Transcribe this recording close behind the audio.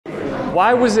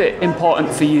Why was it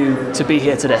important for you to be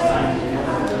here today?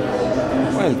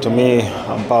 Well, to me,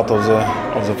 I'm part of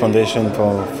the foundation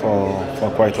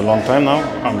for quite a long time now.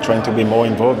 I'm trying to be more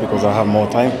involved because I have more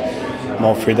time,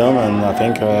 more freedom, and I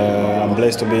think I'm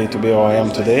blessed to be where I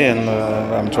am today. And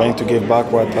I'm trying to give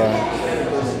back what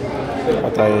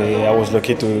I was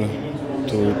lucky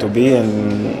to be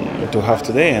and to have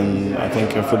today. And I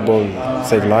think football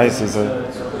save lives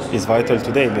is vital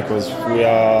today because we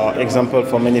are example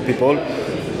for many people.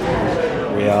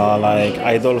 We are like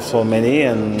idols for many,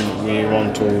 and we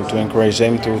want to encourage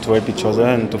them to help each other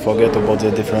and to forget about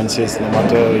the differences. No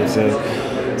matter if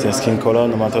their skin color,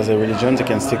 no matter their religion, they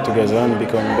can stick together and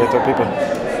become better people.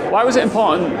 Why was it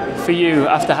important for you,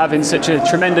 after having such a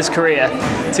tremendous career,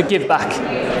 to give back?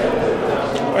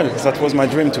 Well, that was my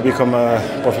dream, to become a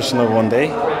professional one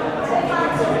day.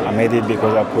 I made it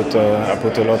because I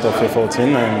put a lot of effort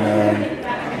in,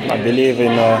 and I believe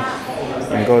in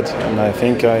God, and I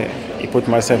think He put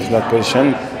myself in that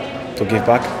position to give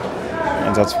back,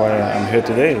 and that's why I'm here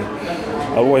today.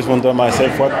 I always wonder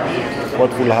myself what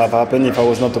would have happened if I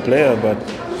was not a player, but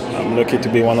I'm lucky to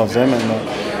be one of them,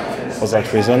 and for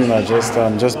that reason I'm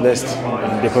just blessed.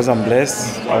 And because I'm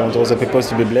blessed, I want other people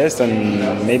to be blessed,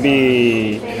 and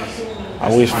maybe I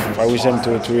wish them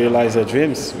to realize their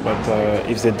dreams, but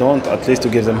if they don't, at least to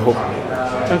give them hope.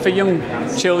 And for young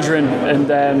children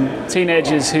and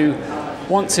teenagers who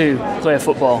want to play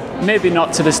football, maybe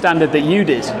not to the standard that you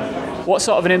did, what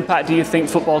sort of an impact do you think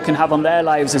football can have on their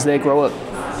lives as they grow up?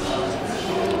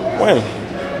 Well,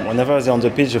 whenever they're on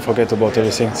the pitch, they forget about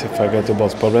everything. They forget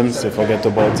about problems, they forget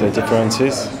about the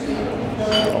differences,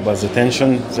 about the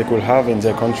tension they could have in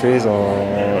their countries or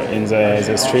in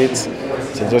the streets.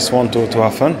 They just want to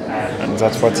have fun, and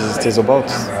that's what it is about.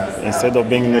 Instead of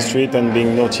being in the street and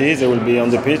being naughty, they will be on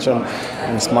the pitch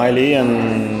and smiley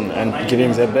and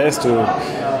giving their best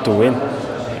to win.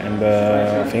 And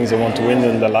I think they want to win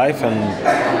in their life, and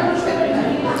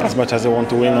as much as they want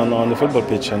to win on the football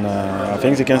pitch. And I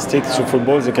think they can stick to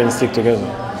football, they can stick together.